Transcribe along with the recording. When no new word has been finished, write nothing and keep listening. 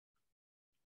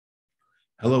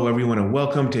Hello, everyone, and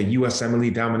welcome to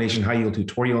Usmle Domination High Yield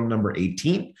tutorial number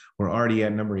 18. We're already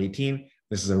at number 18.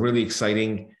 This is a really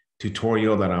exciting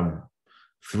tutorial that I'm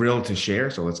thrilled to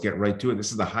share. So let's get right to it. This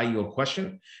is the high yield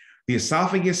question. The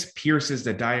esophagus pierces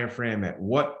the diaphragm at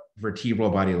what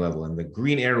vertebral body level? And the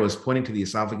green arrow is pointing to the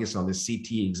esophagus on this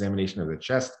CT examination of the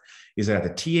chest. Is it at the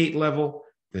T8 level,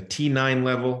 the T9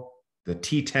 level, the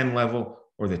T10 level,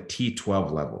 or the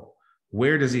T12 level?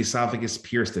 Where does the esophagus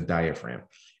pierce the diaphragm?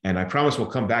 And I promise we'll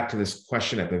come back to this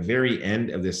question at the very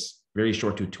end of this very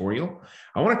short tutorial.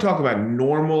 I want to talk about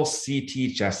normal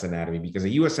CT chest anatomy because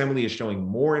the Usmle is showing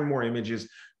more and more images,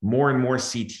 more and more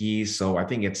CTs. So I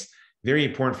think it's very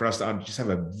important for us to just have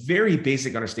a very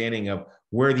basic understanding of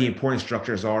where the important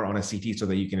structures are on a CT so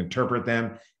that you can interpret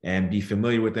them and be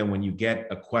familiar with them when you get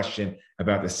a question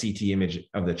about the CT image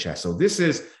of the chest. So this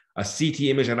is a CT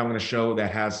image that I'm going to show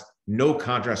that has no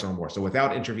contrast or more. So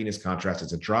without intravenous contrast,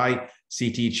 it's a dry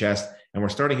CT chest. And we're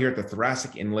starting here at the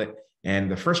thoracic inlet. And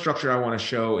the first structure I want to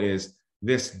show is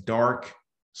this dark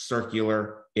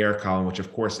circular air column, which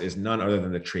of course is none other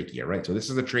than the trachea, right? So this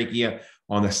is the trachea.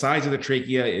 On the sides of the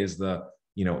trachea is the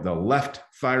left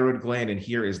thyroid gland, and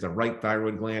here is the right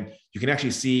thyroid gland. You can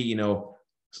actually see,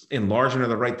 enlargement of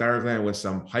the right thyroid gland with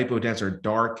some hypodense or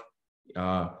dark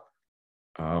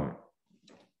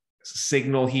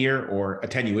signal here, or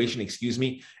attenuation, excuse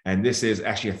me. And this is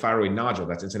actually a thyroid nodule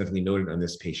that's incidentally noted on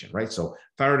this patient, right? So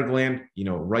thyroid gland,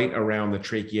 right around the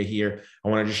trachea here. I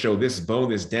want to just show this bone,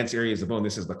 this dense area is the bone.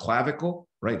 This is the clavicle,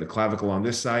 right? The clavicle on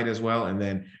this side as well. And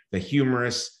then the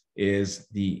humerus is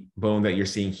the bone that you're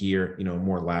seeing here,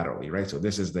 more laterally, right? So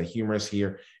this is the humerus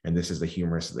here, and this is the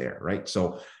humerus there, right?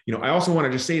 So, I also want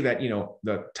to just say that,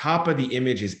 the top of the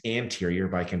image is anterior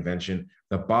by convention.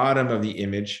 The bottom of the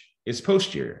image is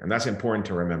posterior. And that's important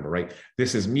to remember, right?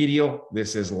 This is medial,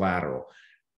 this is lateral.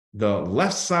 The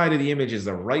left side of the image is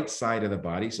the right side of the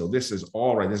body. So this is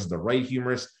all right. This is the right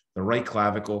humerus, the right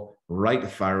clavicle, right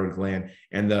thyroid gland.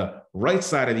 And the right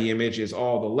side of the image is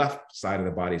all the left side of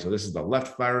the body. So this is the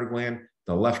left thyroid gland,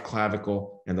 the left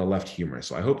clavicle, and the left humerus.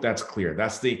 So I hope that's clear.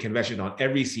 That's the convention on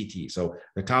every CT. So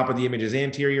the top of the image is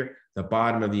anterior, the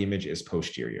bottom of the image is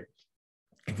posterior.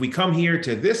 If we come here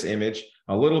to this image,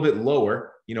 a little bit lower,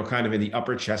 kind of in the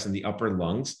upper chest and the upper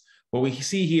lungs, what we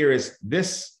see here is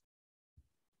this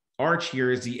arch here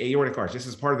is the aortic arch. This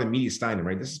is part of the mediastinum,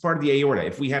 right? This is part of the aorta.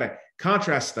 If we had a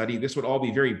contrast study, this would all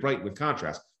be very bright with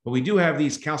contrast. But we do have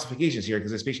these calcifications here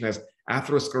because this patient has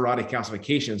atherosclerotic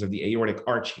calcifications of the aortic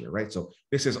arch here, right? So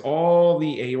this is all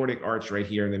the aortic arch right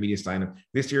here in the mediastinum.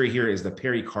 This area here is the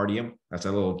pericardium. That's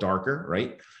a little darker,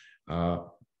 right?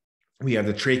 We have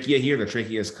the trachea here. The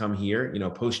trachea has come here,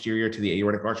 posterior to the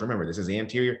aortic arch. Remember, this is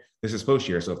anterior, this is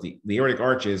posterior. So if the aortic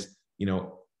arch is,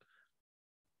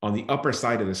 on the upper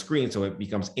side of the screen, so it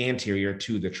becomes anterior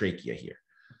to the trachea here.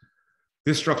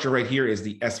 This structure right here is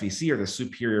the SVC, or the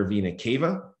superior vena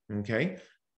cava, okay?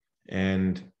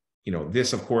 And,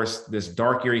 this, of course, this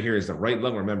dark area here is the right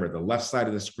lung. Remember, the left side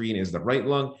of the screen is the right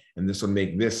lung, and this will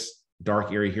make this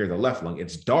dark area here the left lung.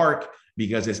 It's dark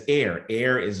because it's air.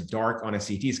 Air is dark on a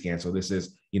CT scan. So this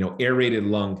is, aerated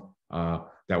lung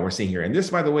that we're seeing here. And this,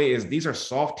 by the way, these are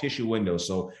soft tissue windows.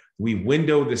 So we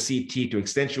window the CT to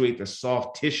accentuate the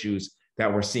soft tissues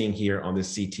that we're seeing here on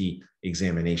this CT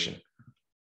examination.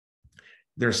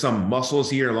 There's some muscles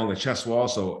here along the chest wall.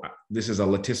 So this is a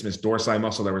latissimus dorsi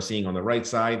muscle that we're seeing on the right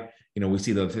side. We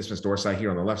see the latissimus dorsi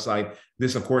here on the left side.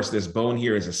 This, of course, this bone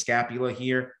here is a scapula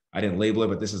here. I didn't label it,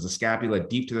 but this is the scapula.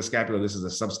 Deep to the scapula, this is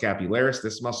the subscapularis,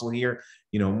 this muscle here,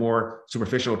 more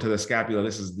superficial to the scapula.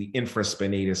 This is the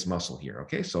infraspinatus muscle here,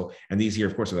 okay? So, and these here,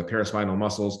 of course, are the paraspinal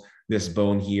muscles. This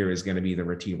bone here is going to be the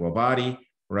vertebral body,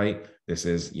 right? This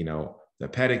is, the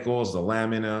pedicles, the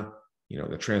lamina,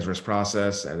 the transverse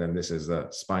process, and then this is the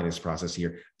spinous process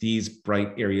here. These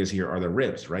bright areas here are the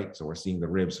ribs, right? So we're seeing the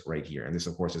ribs right here. And this,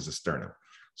 of course, is the sternum.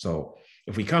 So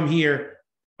if we come here,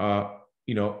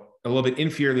 a little bit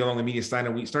inferiorly along the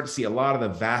mediastinum, we start to see a lot of the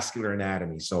vascular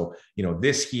anatomy. So,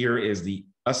 this here is the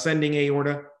ascending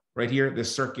aorta right here,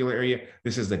 this circular area.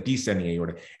 This is the descending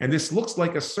aorta. And this looks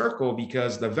like a circle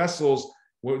because the vessels,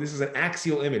 well, this is an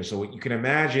axial image. So you can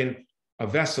imagine a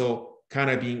vessel kind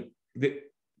of being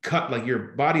cut, like your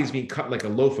body is being cut like a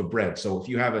loaf of bread. So if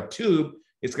you have a tube,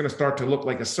 it's going to start to look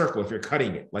like a circle if you're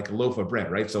cutting it like a loaf of bread,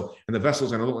 right? So, and the vessel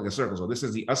is going to look like a circle. So this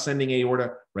is the ascending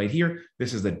aorta right here.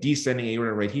 This is the descending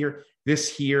aorta right here. This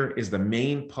here is the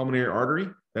main pulmonary artery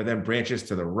that then branches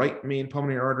to the right main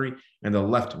pulmonary artery and the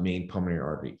left main pulmonary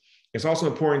artery. It's also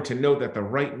important to note that the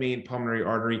right main pulmonary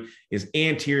artery is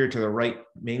anterior to the right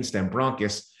main stem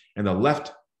bronchus, and the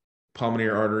left pulmonary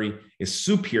artery is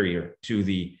superior to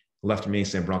the left main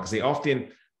stem bronchus. They often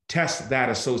test that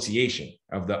association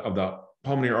of the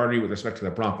pulmonary artery with respect to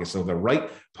the bronchus. So the right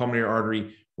pulmonary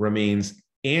artery remains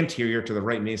anterior to the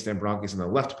right mainstem bronchus, and the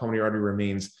left pulmonary artery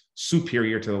remains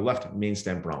superior to the left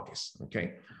mainstem bronchus.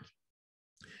 Okay.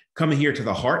 Coming here to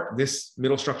the heart, this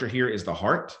middle structure here is the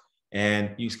heart,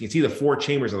 and you can see the 4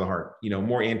 chambers of the heart.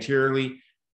 More anteriorly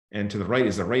and to the right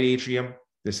is the right atrium.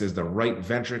 This is the right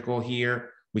ventricle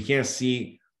here. We can't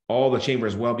see all the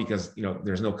chambers well because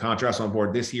there's no contrast on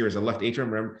board. This here is the left atrium.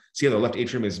 Remember, see how the left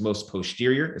atrium is most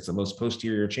posterior. It's the most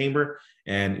posterior chamber,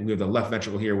 and we have the left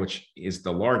ventricle here, which is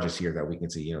the largest here that we can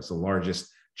see. It's the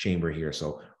largest chamber here.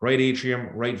 So right atrium,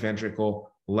 right ventricle,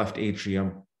 left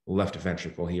atrium, left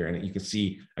ventricle here. And you can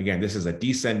see, again, this is a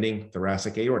descending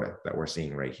thoracic aorta that we're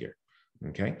seeing right here.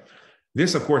 Okay.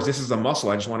 This, of course, this is a muscle.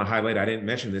 I just want to highlight, I didn't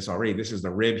mention this already. This is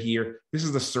the rib here. This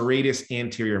is the serratus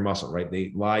anterior muscle, right?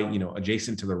 They lie,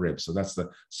 adjacent to the rib. So that's the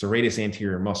serratus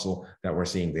anterior muscle that we're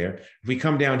seeing there. If we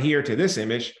come down here to this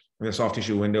image, the soft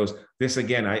tissue windows, this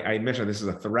again, I mentioned this is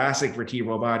a thoracic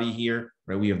vertebral body here,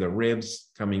 right? We have the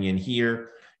ribs coming in here.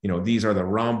 These are the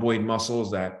rhomboid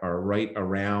muscles that are right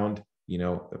around,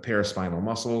 the paraspinal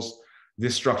muscles.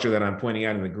 This structure that I'm pointing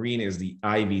out in the green is the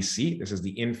IVC. This is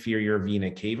the inferior vena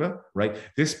cava, right?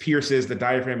 This pierces the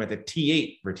diaphragm at the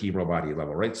T8 vertebral body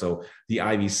level, right? So the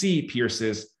IVC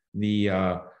pierces the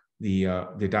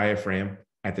diaphragm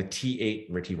at the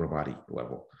T8 vertebral body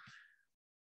level.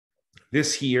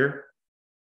 This here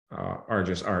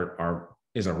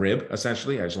is a rib,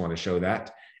 essentially. I just want to show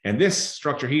that. And this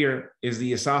structure here is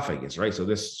the esophagus, right? So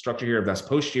this structure here, that's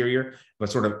posterior,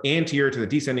 but sort of anterior to the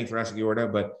descending thoracic aorta,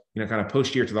 but kind of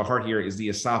posterior to the heart here is the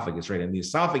esophagus, right? And the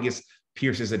esophagus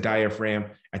pierces the diaphragm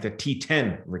at the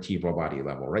T10 vertebral body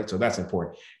level, right? So that's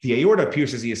important. The aorta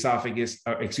pierces the esophagus,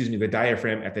 the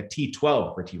diaphragm at the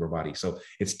T12 vertebral body. So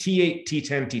it's T8,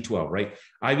 T10, T12, right?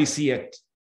 IVC at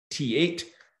T8,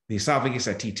 the esophagus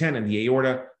at T10, and the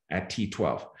aorta at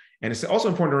T12. And it's also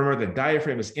important to remember the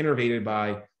diaphragm is innervated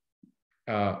by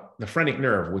the phrenic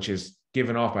nerve, which is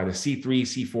given off by the C3,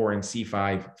 C4, and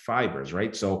C5 fibers,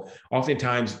 right? So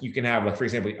oftentimes you can have, like, for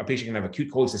example, a patient can have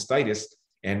acute cholecystitis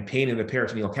and pain in the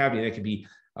peritoneal cavity, and it could be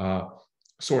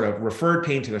sort of referred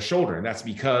pain to the shoulder. And that's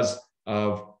because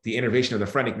of the innervation of the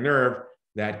phrenic nerve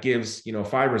that gives,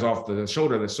 fibers off the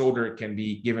shoulder. The shoulder can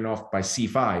be given off by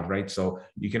C5, right? So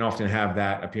you can often have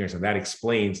that appearance, and that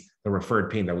explains the referred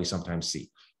pain that we sometimes see.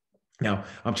 Now,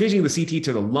 I'm changing the CT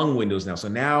to the lung windows now. So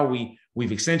now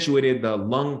we've accentuated the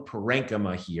lung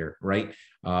parenchyma here, right,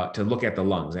 to look at the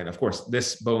lungs. And of course,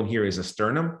 this bone here is a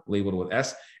sternum labeled with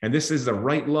S. And this is the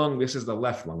right lung. This is the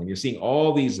left lung. And you're seeing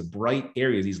all these bright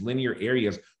areas, these linear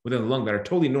areas within the lung that are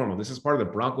totally normal. This is part of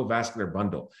the bronchovascular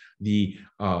bundle. The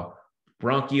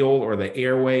bronchiole, or the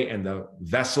airway, and the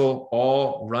vessel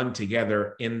all run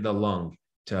together in the lung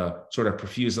to sort of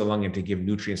perfuse the lung and to give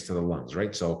nutrients to the lungs,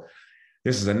 right? So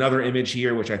this is another image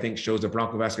here, which I think shows the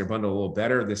bronchovascular bundle a little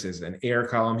better. This is an air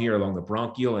column here along the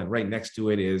bronchiole, and right next to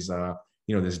it is,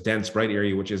 this dense bright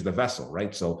area, which is the vessel,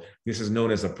 right? So this is known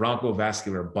as the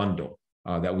bronchovascular bundle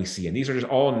that we see. And these are just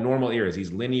all normal areas.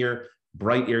 These linear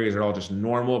bright areas are all just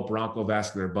normal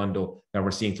bronchovascular bundle that we're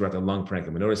seeing throughout the lung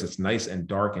parenchyma. Notice it's nice and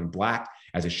dark and black,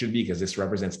 as it should be, because this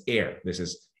represents air. This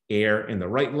is air in the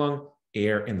right lung,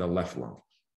 air in the left lung.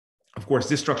 Of course,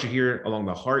 this structure here along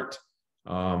the heart,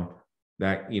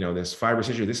 this fibrous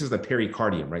tissue, this is the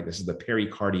pericardium, right? This is the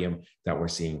pericardium that we're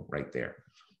seeing right there.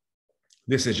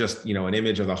 This is just, an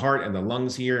image of the heart and the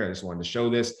lungs here. I just wanted to show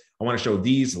this. I want to show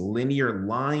these linear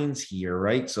lines here,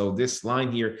 right? So this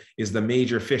line here is the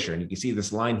major fissure. And you can see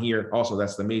this line here also,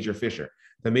 that's the major fissure.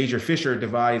 The major fissure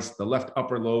divides the left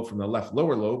upper lobe from the left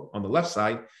lower lobe on the left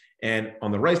side. And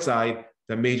on the right side,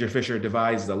 the major fissure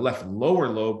divides the left lower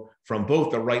lobe from both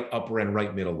the right upper and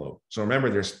right middle lobe. So remember,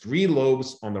 there's 3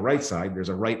 lobes on the right side. There's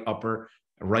a right upper,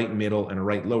 a right middle, and a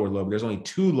right lower lobe. There's only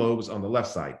 2 lobes on the left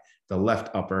side, the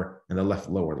left upper and the left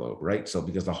lower lobe, right? So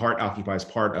because the heart occupies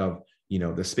part of,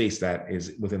 the space that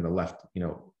is within the left,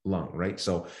 lung, right?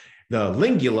 So the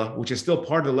lingula, which is still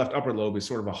part of the left upper lobe, is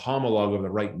sort of a homologue of the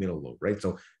right middle lobe, right?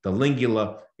 So the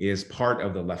lingula is part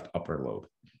of the left upper lobe.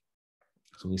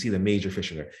 So we see the major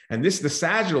fissure there. And this, the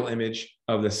sagittal image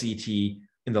of the CT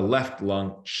in the left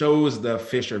lung shows the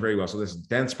fissure very well. So this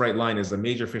dense bright line is the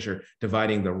major fissure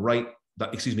dividing the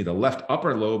left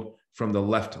upper lobe from the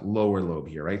left lower lobe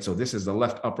here, right? So this is the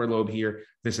left upper lobe here.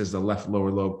 This is the left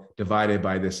lower lobe divided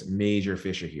by this major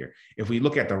fissure here. If we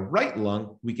look at the right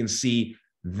lung, we can see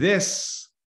this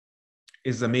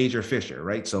is the major fissure,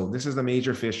 right? So this is the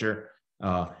major fissure,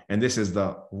 and this is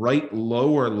the right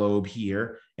lower lobe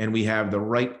here, and we have the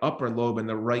right upper lobe and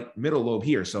the right middle lobe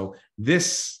here. So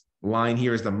this line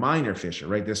here is the minor fissure,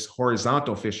 right? This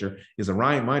horizontal fissure is a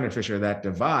minor fissure that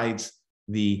divides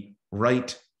the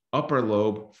right upper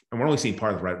lobe. And we're only seeing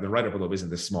part of the right upper lobe isn't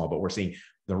this small, but we're seeing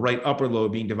the right upper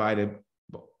lobe being divided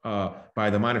by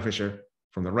the minor fissure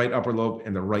from the right upper lobe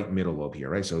and the right middle lobe here,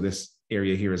 right? So this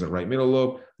area here is the right middle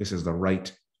lobe. This is the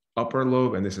right upper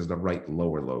lobe, and this is the right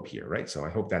lower lobe here, right? So I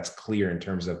hope that's clear in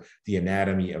terms of the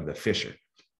anatomy of the fissure.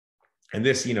 And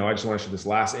this, I just want to show this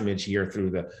last image here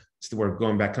through we're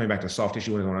coming back to soft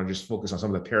tissue, and I want to just focus on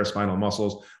some of the paraspinal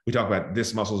muscles. We talk about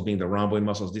this muscles being the rhomboid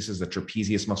muscles. This is the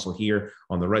trapezius muscle here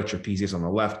on the right, trapezius on the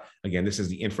left. Again, this is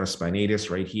the infraspinatus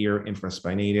right here,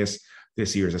 infraspinatus.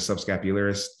 This here is a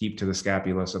subscapularis, deep to the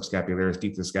scapula, subscapularis,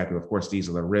 deep to the scapula. Of course, these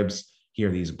are the ribs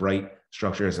here, these bright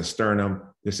structures, the sternum.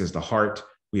 This is the heart.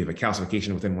 We have a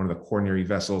calcification within one of the coronary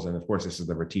vessels. And of course, this is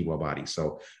the vertebral body.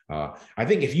 So I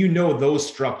think if you know those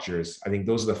structures, I think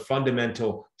those are the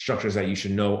fundamental structures that you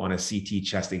should know on a CT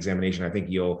chest examination. I think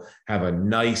you'll have a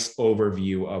nice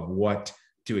overview of what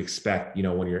to expect,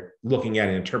 when you're looking at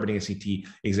and interpreting a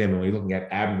CT exam, when you're looking at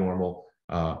abnormal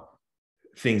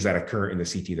things that occur in the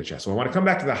CT of the chest. So I want to come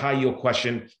back to the high yield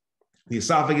question. The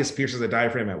esophagus pierces the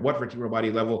diaphragm at what vertebral body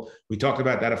level? We talked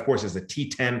about that, of course, is the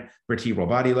T10 vertebral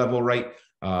body level, right?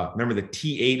 Remember, the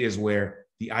T8 is where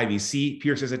the IVC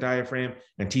pierces the diaphragm,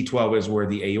 and T12 is where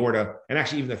the aorta, and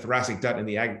actually even the thoracic duct and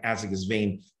the azygos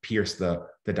vein pierce the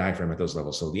diaphragm at those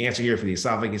levels. So the answer here for the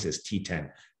esophagus is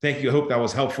T10. Thank you. I hope that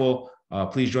was helpful.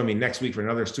 Please join me next week for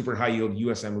another super high yield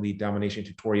USMLE domination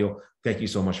tutorial. Thank you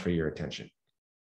so much for your attention.